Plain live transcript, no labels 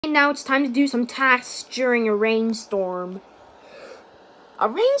And now it's time to do some tasks during a rainstorm. A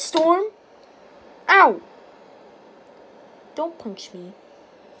rainstorm? Ow! Don't punch me.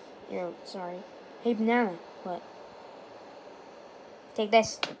 You're sorry. Hey, Banana, what? Take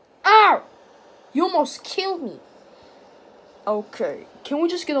this. Ow! You almost killed me. Okay, can we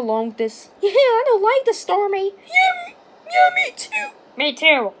just get along with this? Yeah, I don't like the stormy. Yeah, me too. Me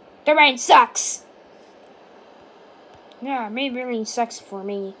too. The rain sucks. Yeah, maybe rain sucks for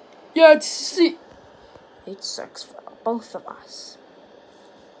me. Yeah, it sucks for both of us.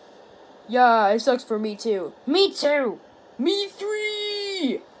 Yeah, it sucks for me too. Me too. Me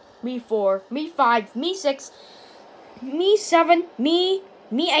 3. Me 4. Me 5. Me 6. Me 7. Me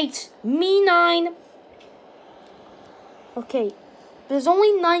 8. Me 9. Okay, there's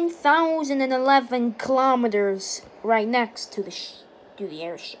only 9,011 kilometers right next to the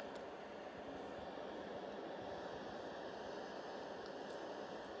airship.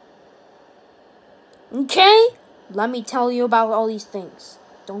 Okay, let me tell you about all these things.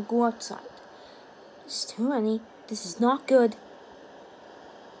 Don't go outside. It's too many. This is not good.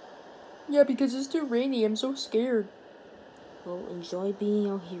 Yeah, because it's too rainy. I'm so scared. Well, enjoy being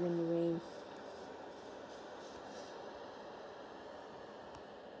out here in the rain.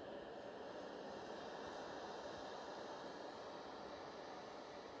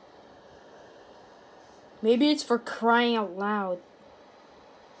 Maybe it's for crying out loud.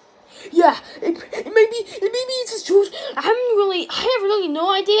 Yeah, maybe it's the truth. I have really no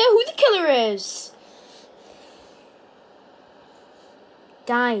idea who the killer is.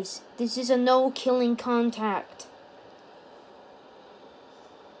 Guys, this is a no killing contact.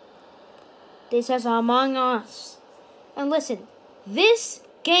 This is Among Us. And listen, this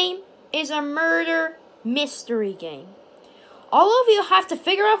game is a murder mystery game. All of you have to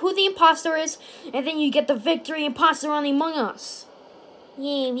figure out who the imposter is, and then you get the victory imposter on Among Us.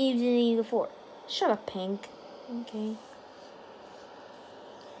 Yeah, I'm using the 4. Shut up, Pink. Okay.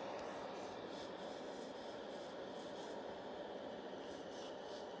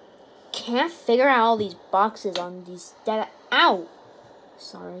 Can't figure out all these boxes on these data. Ow!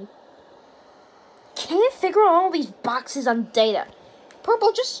 Sorry. Can't figure out all these boxes on data.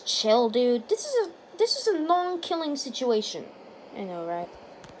 Purple, just chill, dude. This is a non-killing situation. I know, right?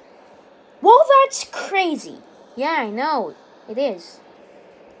 Well, that's crazy. Yeah, I know. It is.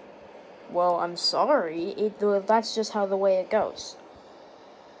 Well, I'm sorry. That's just how the way it goes.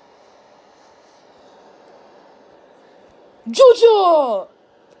 Jojo!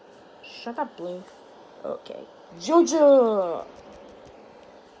 Shut up, Blue. Okay. Jojo!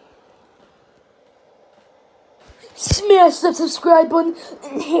 Smash that subscribe button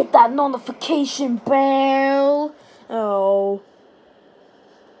and hit that notification bell. Oh.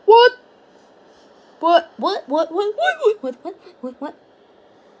 What? What?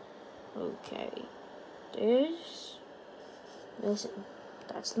 Okay. Listen,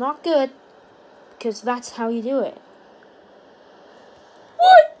 that's not good, because that's how you do it.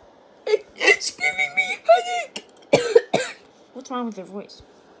 What? It's giving me a headache. What's wrong with your voice?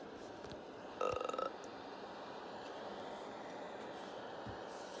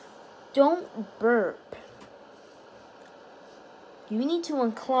 Don't burp. You need to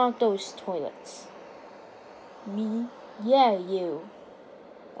unclog those toilets. Me? Yeah, you.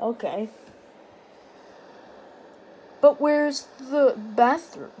 Okay. But where's the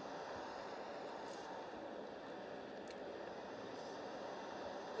bathroom?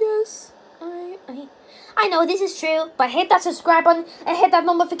 Yes, I know this is true, but hit that subscribe button and hit that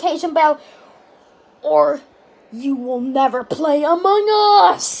notification bell, or you will never play Among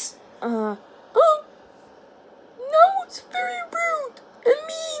Us! Oh, no, it's very rude and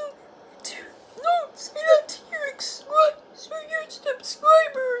mean. Don't say that to your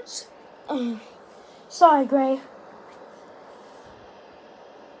subscribers. Sorry, Gray.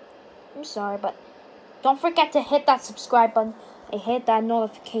 I'm sorry, but don't forget to hit that subscribe button and hit that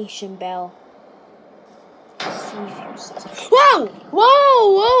notification bell. See if you say whoa!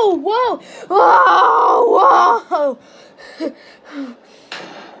 Whoa! Whoa! Whoa! Whoa! Whoa!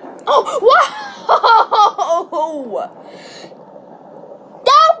 Oh, whoa!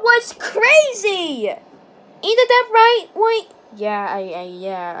 That was crazy! Either that right? Wait.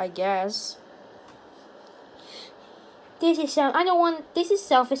 Yeah, I guess. This is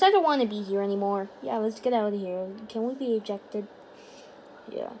selfish. I don't want to be here anymore. Yeah, let's get out of here. Can we be ejected?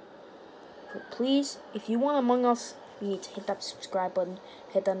 Yeah. But please, if you want Among Us, you need to hit that subscribe button,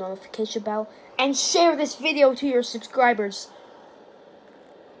 hit that notification bell, and share this video to your subscribers.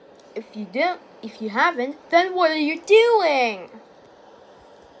 If you haven't, then what are you doing?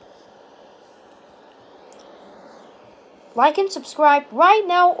 Like and subscribe right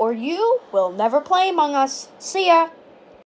now or you will never play Among Us. See ya!